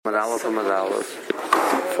4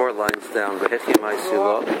 lines down.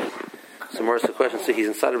 So more is the question. So he's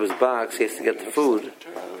inside of his box. He has to get the food.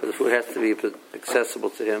 But the food has to be accessible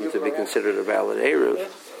to him to be considered a valid Eruv.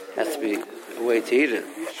 Has to be a way to eat it.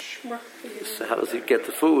 So how does he get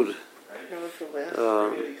the food?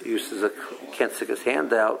 Can't stick his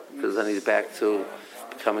hand out because then he's back to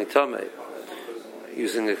becoming Tameh.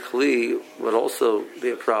 Using a Kli would also be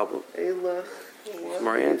a problem. Some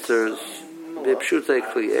more answers. Bipshutei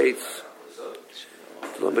Kli eitz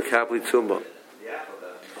Bekabli Tumba.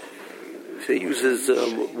 He uses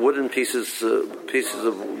wooden pieces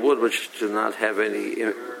of wood which do not have any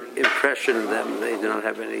impression in them. They do not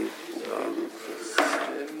have any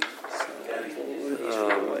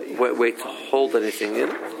weight to hold anything in.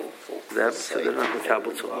 So they're not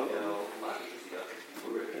Bekabli Tumba.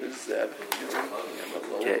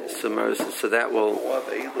 Okay, so that will.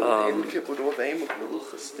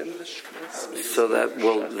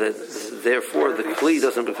 Therefore, the Kli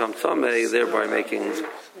doesn't become Tameh, thereby making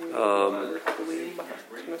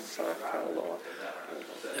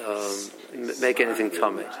make anything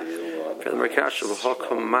Tameh.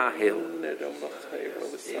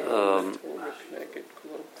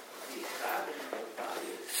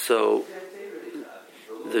 So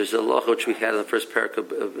there's a law which we had in the first parak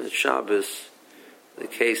of Shabbos. The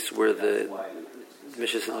case where a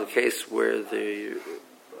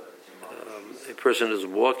person is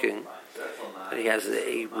walking and he has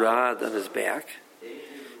a rod on his back,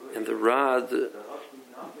 and the rod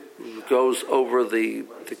goes over the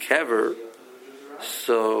kever,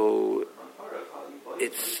 so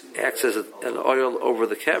it acts as an oil over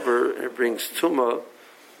the kever, and it brings tumah.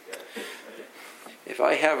 If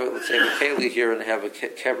I have let's say a keli here and I have a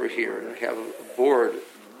kever here and I have a board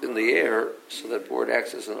in the air, so that board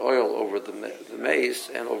acts as an oil over the mace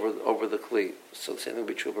and over the kli. So the same thing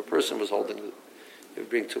would be true if a person was holding it would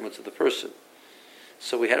bring tumah to the person.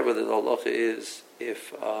 So we had whether the halacha is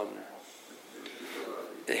if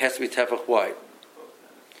it has to be tefach wide,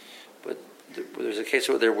 but there's a case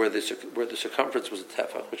where the circumference was a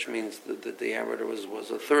tefach, which means the diameter was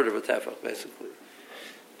a third of a tefach basically.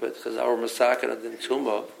 But because our masakana din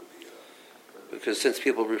tumah, because since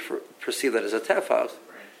people perceive that as a tefach,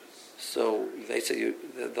 so they say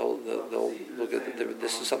they'll look at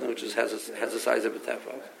this is something which has the size of a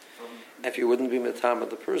tefach. If you wouldn't be metam of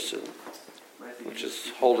the person, which is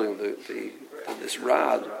holding this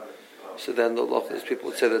rod, so then the locals people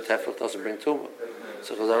would say that tefach doesn't bring tumah.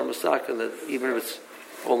 So for our masakana, that even if it's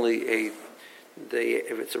only if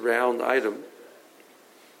it's a round item,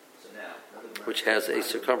 which has a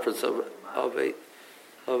circumference of a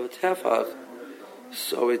tefach,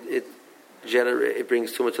 so it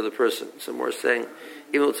brings tumah to the person. So we're saying,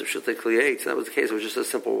 even though it's a pshutei kli eitz, that was the case, it was just a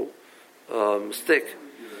simple stick.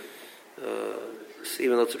 So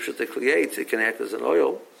even though it's a pshutei kli eitz, it can act as an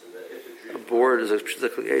oil. A board is a pshutei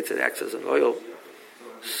kli eitz, it acts as an oil.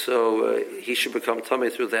 So he should become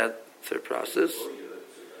tameh through that third process.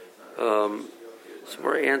 Some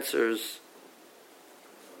more answers.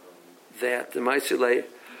 That the ma'asilei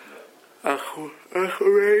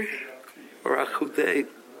achurei or achudei,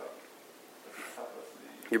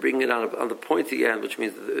 you're bringing it on the pointy end, which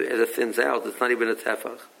means as it thins out, it's not even a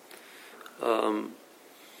tefach.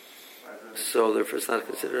 So therefore, it's not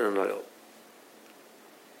considered an oil.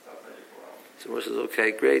 So Moshe says,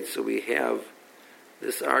 okay, great. So we have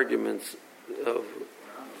this argument of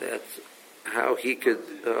that how he could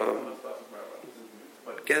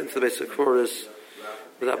get into the basic chorus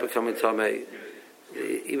without becoming tameh,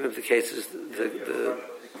 even if the case is the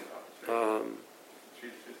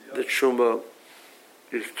truma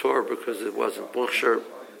is torah because it wasn't buchsher.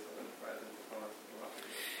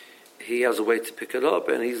 He has a way to pick it up,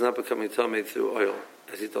 and he's not becoming tameh through oil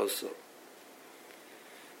as he does so.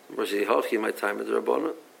 My time in the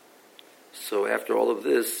Rabbana. So after all of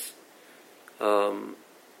this,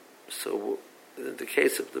 so in the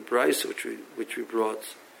case of the Bryce which we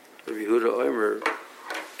brought, the Yehuda Omer,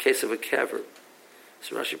 case of a kever.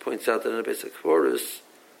 So Rashi points out that in the basic chorus,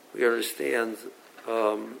 we understand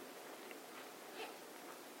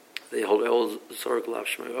they hold oil zorg lav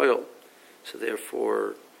shmei oil, so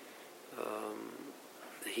therefore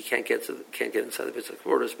he can't get inside the basic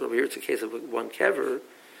chorus. But over here it's a case of one kever,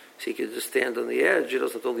 so he could just stand on the edge. He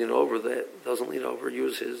doesn't have to lean over.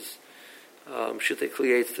 Use his pshutei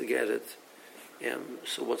kli eitz to get it.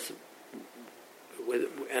 So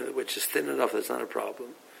which is thin enough that's not a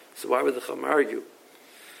problem. So why would the Chum argue?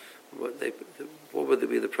 What would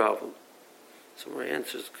be the problem? So my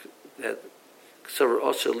answer is that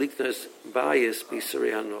also liknas bias be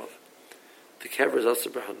suri hanov. The kever is also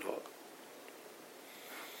b'hanov.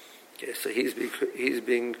 Okay, so he's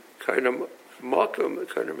being kind of makom,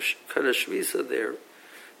 kind of shvisa there.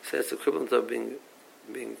 So that's equivalent of being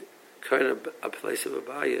kind of a place of a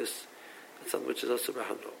bias. That's something which is also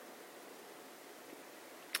bahano.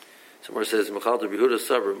 Somewhere it says Mechal to Yehuda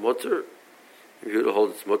Sabra Mutter. Yehuda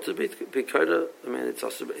holds it's Mutter be kind of. I mean, it's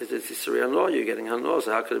also it's Yisrael Hano. You're getting Hano,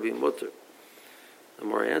 so how could it be Mutter? The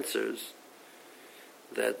more answers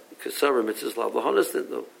that Kasabra mitzvahs lav lahanas didn't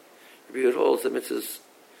know. Yehuda holds that mitzvahs.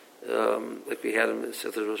 Like we had in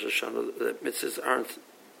Sefter Rosh Hashanah, that mitzvahs aren't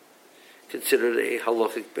considered a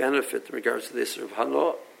halachic benefit in regards to this of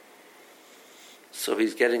Hano. So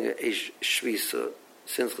he's getting a shvisa,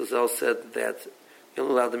 since Chazal said that you're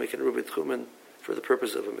not allowed to make an Eiruvin Tchumen for the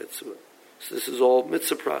purpose of a mitzvah. So this is all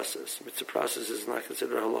mitzvah process. Mitzvah process is not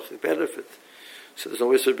considered a halachic benefit. So there's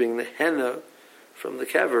always sort of being the henna from the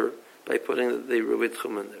kever by putting the Eiruvin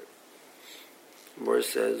Tchumen there. More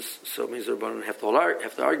says, so it means the Rabbanan have to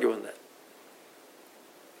argue on that.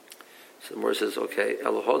 So the more says, okay,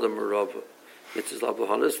 Elohodam Merava, mitzvahs lav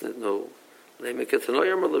lahanas, no, they make it to know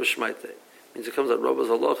Yom Lev Shmaite. Means it comes out Rabba's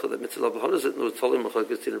halacha that mitzvahs lav lahanas, no, Tolim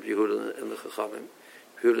Mechagustin of Yehuda and the Chachamim.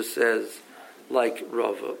 Yehuda says, like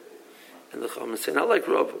Rava, and the Chachamim say, not like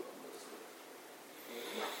Rava.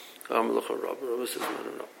 Rava says,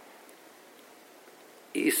 no.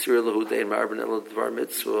 Yisrael Lehudein Ma'arben Elo Dvar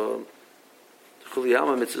Mitzvah,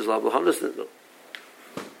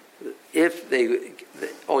 if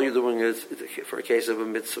all you're doing is for a case of a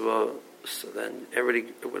mitzvah, so then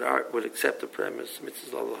everybody would accept the premise.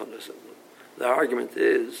 The argument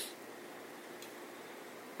is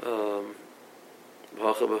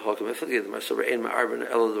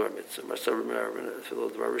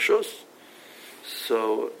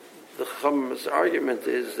so the Chacham's argument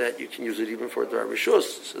is that you can use it even for Dvar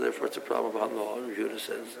Rishus, so therefore it's a problem of Hano. And Yehuda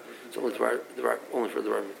says it's only for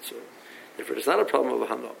Dvar Mitzvah. Therefore it's not a problem of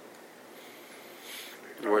Hano.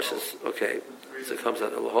 The Gemara says, okay, so it comes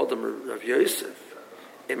out Elohodam Rav Yosef,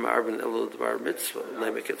 Emarben Elo Dvar Mitzvah,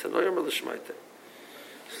 Leimeketanoyam L'Shmaite.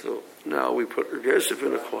 So now we put Rav Yosef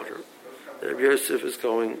in a corner. Rav Yosef is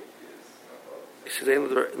going, he says,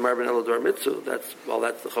 Emarben Elo Dvar Mitzvah, that's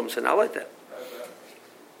the Chum saying, I like that.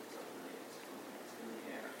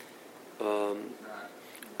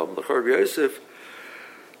 Rav Yosef,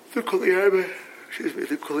 the Kuliyama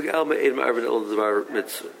Ein Ma'arben Elo Dvar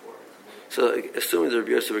Mitzvah. So, assuming that Rav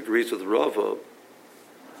Yosef agrees with Rava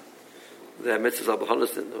that mitzvahs lav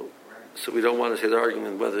lahanas didn't know, so we don't want to say the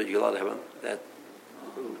argument whether you're allowed to have that,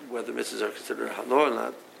 whether mitzvahs are considered hano or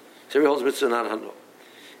not. So everybody holds mitzvah not hano,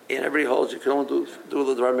 and everybody holds you can only do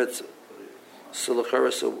the dvar mitzvah. So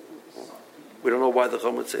we don't know why the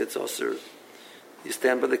Chum would say it's also. You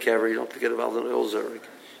stand by the kever, you don't have to get involved in oil zurich.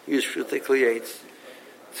 You use shutei kliyates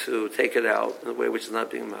to take it out in a way which is not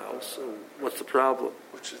being moused. So what's the problem?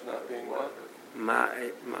 Which is not being what?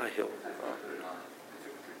 Mahil.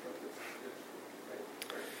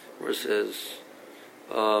 Where it says,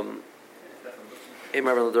 Emar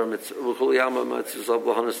Lador Mitzvah, V'chul Yama Mitzvah Zav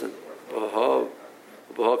L'Hanasin, B'hav,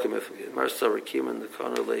 B'hav K'mifagid, Mar Savar Kiman, the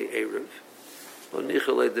Kana Le Eiruvin, Lo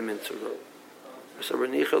Nicha Le Deminturo. Savar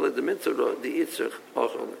Nicha Le Deminturo, the Yitzchak,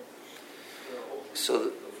 Achol. So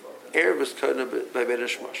the Erev is kind of by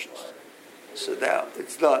Beresh Mashas. So now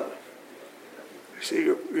it's done. See,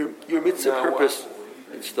 your mitzvah purpose,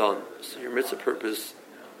 it's done. So your mitzvah purpose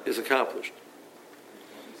is accomplished.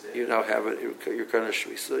 You now have it. You're kind of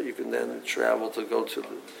shvisa. You can then travel to go to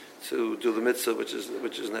do the mitzvah, which is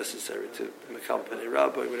necessary to accompany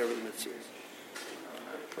rabbi, whatever the mitzvah is.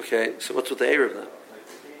 Okay, so what's with the Erev then?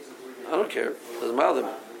 I don't care. It doesn't bother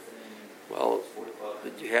me. Well,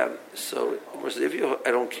 but you have so. If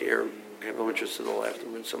I don't care. I have no interest at all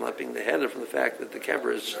afterwards. So I'm not being the header from the fact that the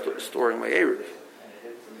kever is storing my Erev.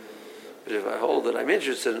 But if I hold that I'm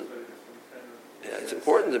interested in, it's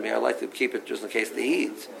important to me, I like to keep it just in case they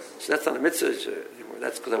eat. So that's not a mitzvah anymore.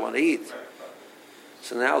 That's because I want to eat.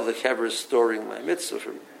 So now the kever is storing my mitzvah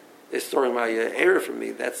for me. It's storing my Erev for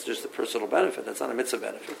me. That's just a personal benefit. That's not a mitzvah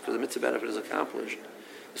benefit because the mitzvah benefit is accomplished.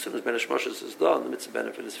 As soon as Benesh Moshes is done, the mitzvah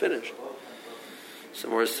benefit is finished.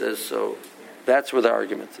 Somewhere it says, so that's where the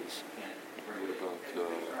argument is. What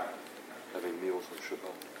about having meals on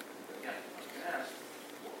Shabbat?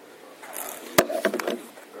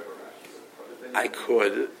 I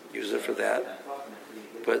could use it for that,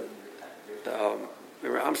 but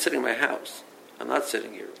remember, I'm sitting in my house. I'm not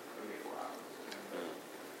sitting here,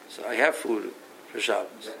 so I have food for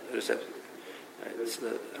Shabbos.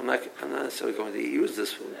 I'm not necessarily going to use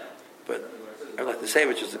this food, but I'd like to save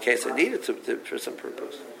it just in case I need it for some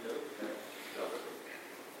purpose.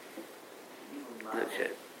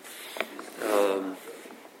 Okay.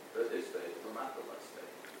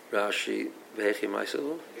 Rashi, Vehechi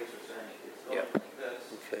Maiselu? Yeah.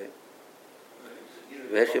 Okay.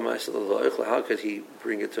 Vehechi Maiselu, how could he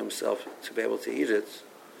bring it to himself to be able to eat it?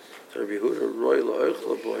 So Rabbi Yehuda, Roy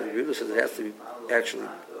Lo'ochla boy, Rabbi Yehuda says it has to be actually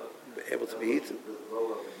able to be eaten.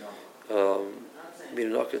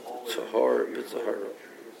 Minanoket Tahar B'Tahara.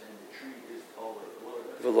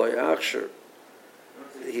 V'loy Achsher.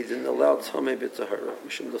 He didn't allow Tamei B'Tahara.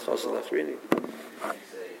 Mishum D'chas L'achrini. Rabbi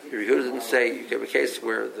Yehuda didn't say you have a case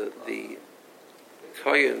where the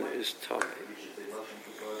Kohen is Tamei,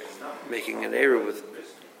 making an error with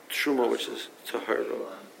Truma, which is Tahara.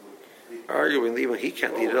 Arguing that even he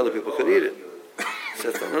can't eat it, other people could eat it.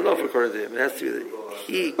 So that's not enough according to him. It has to be that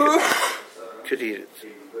he could eat it.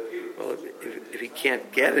 Well, if he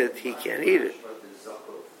can't get it, he can't eat it.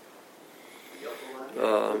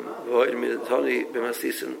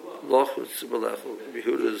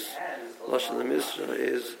 Yehuda's lashon the Mishnah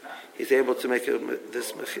is he's able to make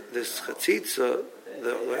this chatzitza,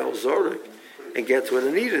 the oil zorik, and get to it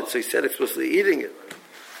and eat it. So he said explicitly eating it.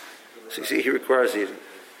 So you see, he requires eating.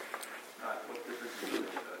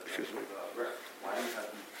 Excuse me.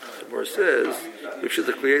 The verse says, "Which is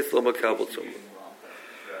the creates lo makabel tumah."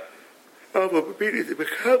 But meaning the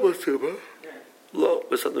makabel tumah, lo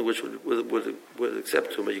was something which would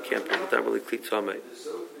accept tumah. You can't bring it down really kli tamei.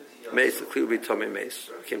 Mace, the kli would be tamei mace.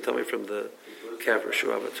 It came tamei from the kafir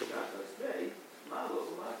shuava tumah.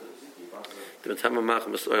 The matama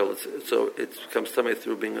machem is oil. So it becomes tamei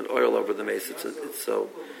through being an oil over the mace. It's so.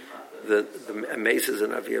 The mace is an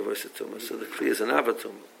aviyah v'satuma, so the kli is an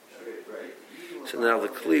avatuma. So now the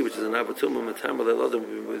kli, which is an avatuma, matama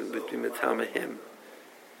le'lodim, would be matama him.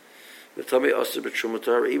 Matama also b'truma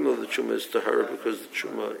tahara, even though the truma is tahara, because the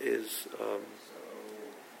truma is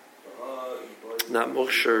not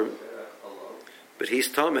mosher, but he's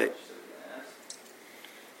tamei.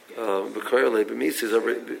 B'koyole b'misi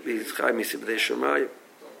he's chai misi b'dei shemayim.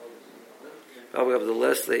 However, the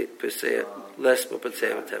less they pesach, less but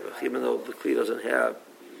pesach tefach. Even though the kli doesn't have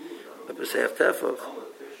a pesach tefach,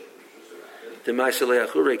 the ma'aselei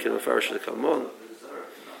achure can refarish the kalmon.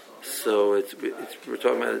 So it's we're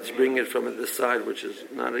talking about it's bringing it from this side, which is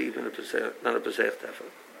not even a pesach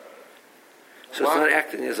tefach. So it's not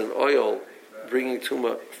acting as an oil, bringing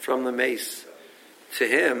tuma from the mace to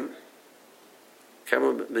him.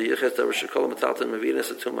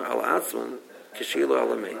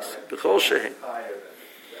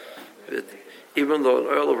 Even though an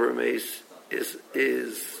oil over a mace is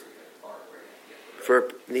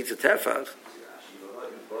needs a tefach,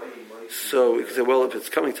 so we can say, well, if it's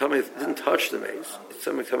coming tummy, it didn't touch the mace. It's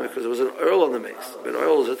coming because there was an oil on the mace, but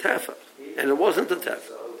oil is a tefach, and it wasn't a tefach.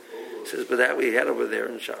 It says, but that we had over there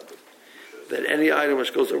in Shabbat, that any item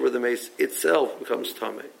which goes over the mace itself becomes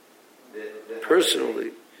tummy.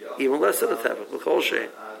 Personally, even less than a tefach, b'chol shein.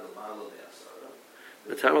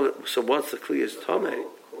 So once the kli is tamei,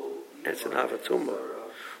 it's an avatuma.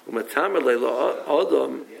 U'matamei le'lo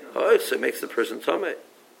adam ha'ochse makes the person tamei.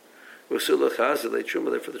 U'sul l'chaz le'truma,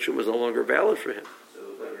 therefore the truma is no longer valid for him.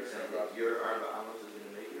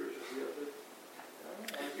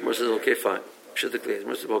 Moshe says, okay, fine. Pshat the kli.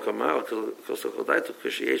 Moshe says, "Bokamal kol daito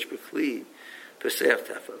ksheyesh b'kli pesach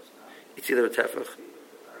tefach." It's either a tefach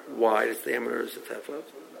wide, its diameter is a tefach,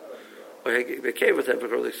 or the cave of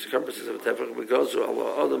tefach, or the circumferences of a tefach, we go to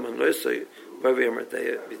Allah Adam and Loisei, Bavi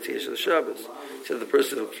Amartei, B'Tiesh of the Shabbos. So the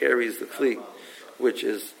person who carries the kli, which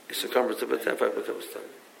is a circumference of a tefach, becomes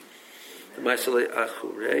tamei. The Ma'aselei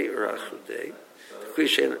Achurei or Achudei, the kli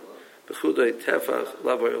shein b'chudei tefach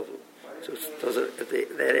lavoyolu. So it does it at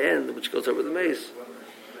that end, which goes over the mace,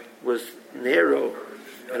 was narrow,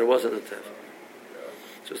 and it wasn't a tefach.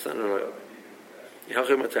 So it's not an oil. The case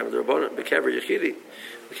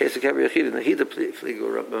of Kever Yechidi, Nahida Fligu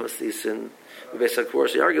Rabbamastis in Besak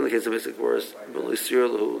Kvoros. The argument in the case of Besak Kvoros,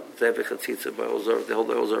 Belisirlu, Zevich Hatzitza, by Olzork, the whole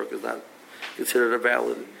Olzork is not considered a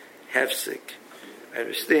valid hefsik. I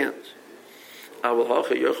understand. And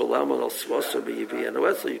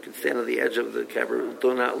so you can stand on the edge of the Kever,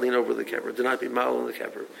 do not lean over the Kever, do not be mal on the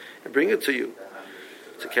Kever, and bring it to you.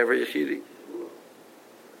 It's a Kever Yechidi.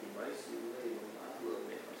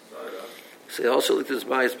 So also look at this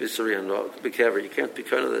bias b'sariyan. No, be careful. You can't be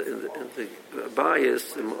kind of in the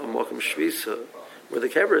bias in Mokum Shvisa where the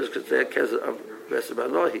kever is, because that has a best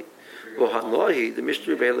about nohi. Well, hanohi the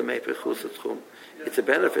mystery be'ela meipechus atchum. It's a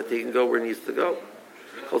benefit that he can go where he needs to go.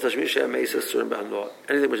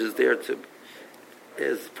 Anything which is there to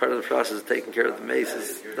as part of the process of taking care of the mace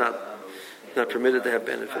is not permitted to have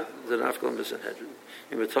benefit. The nafkalim is in hedron.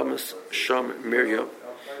 In Thomas Sham Miriam,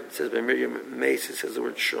 it says by Miriam mace. It says the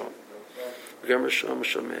word Sham. It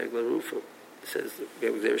says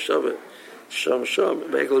Sham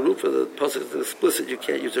Be'egel Rufa, the pasuk is explicit. You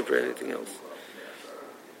can't use it for anything else.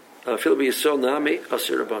 Fil Yisrael Nami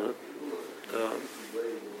Asir Rabbanan.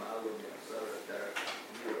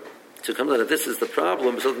 So it comes out that this is the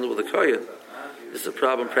problem. It's something to do with the kohen. It's a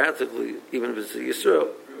problem practically, even if it's a Yisrael.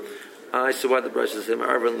 I see why the Brisa says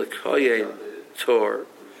Arvin lekoyen tor.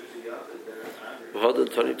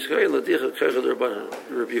 It's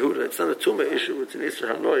not a Tumah issue; it's an Isser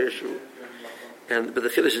Hanoi issue. But the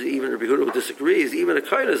Chiddush is even Rabbi Yehuda who disagrees. Even a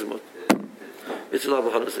kohen is mut. It's a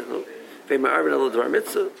level Hanasin. No, V'Ma Arvin al Dvar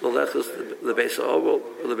Mitzvah l'Lechus l'Beis Ha'Ovel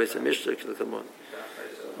l'Beis Hamishter k'Lechamon.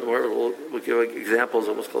 We'll give examples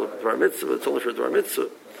of what's called a Dvar Mitzvah. It's only for Dvar Mitzvah.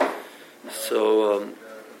 So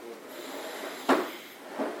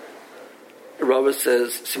Rava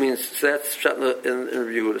says, so that's Shatna in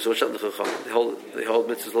Rabbi Yehuda. So Shatna Chacham. They hold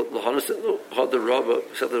mitzvahs l'Hanasin. Hold the Rava.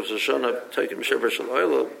 Shatna Shoshana Teikim Mishaber Shel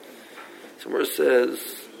Oila. Somewhere it says,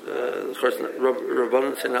 of course,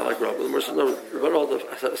 Rabbanan say not like Rava. The more says no. Rabbanan hold the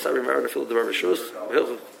Sabri Marad Afil Devar Rishus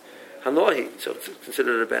Hanohi. So it's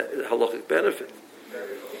considered a halachic benefit.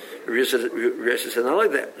 Rabbi Yosef said not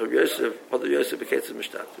like that. Rabbi Yosef, other Yosef became a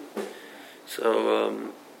mishtatu.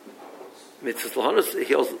 So mitzvah lahanas,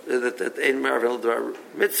 he also that ein marav el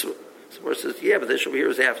mitzvah. So where it says, yeah, but the issue here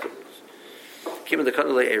is afterwards. Came in the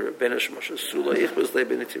kanalei Eiruvin ben Hashmoshes sula ichbus le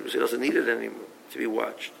ben He doesn't need it anymore to be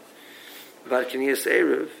watched. But Keniyas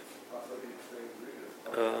Eiruvin,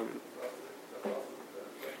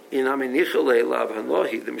 in aminichale lav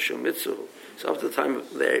hanohi the mishum mitzvah. So up to the time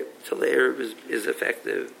till the Eiruvin is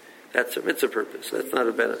effective, that's a mitzvah purpose. That's not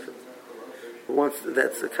a benefit. But once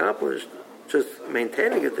that's accomplished, just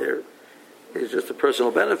maintaining it there is just a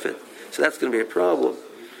personal benefit. So that's going to be a problem.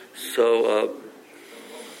 So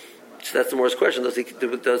that's the Morris question: does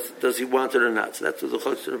he want it or not? So that's what the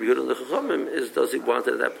Chacham Rabbi Yehuda and the Chachamim is: does he want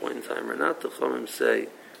it at that point in time or not? The Chachamim say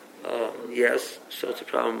yes. So it's a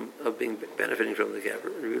problem of benefiting from the gabber.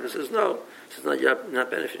 Rabbi Yehuda says no. It's not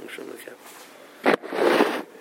benefiting from the gabber.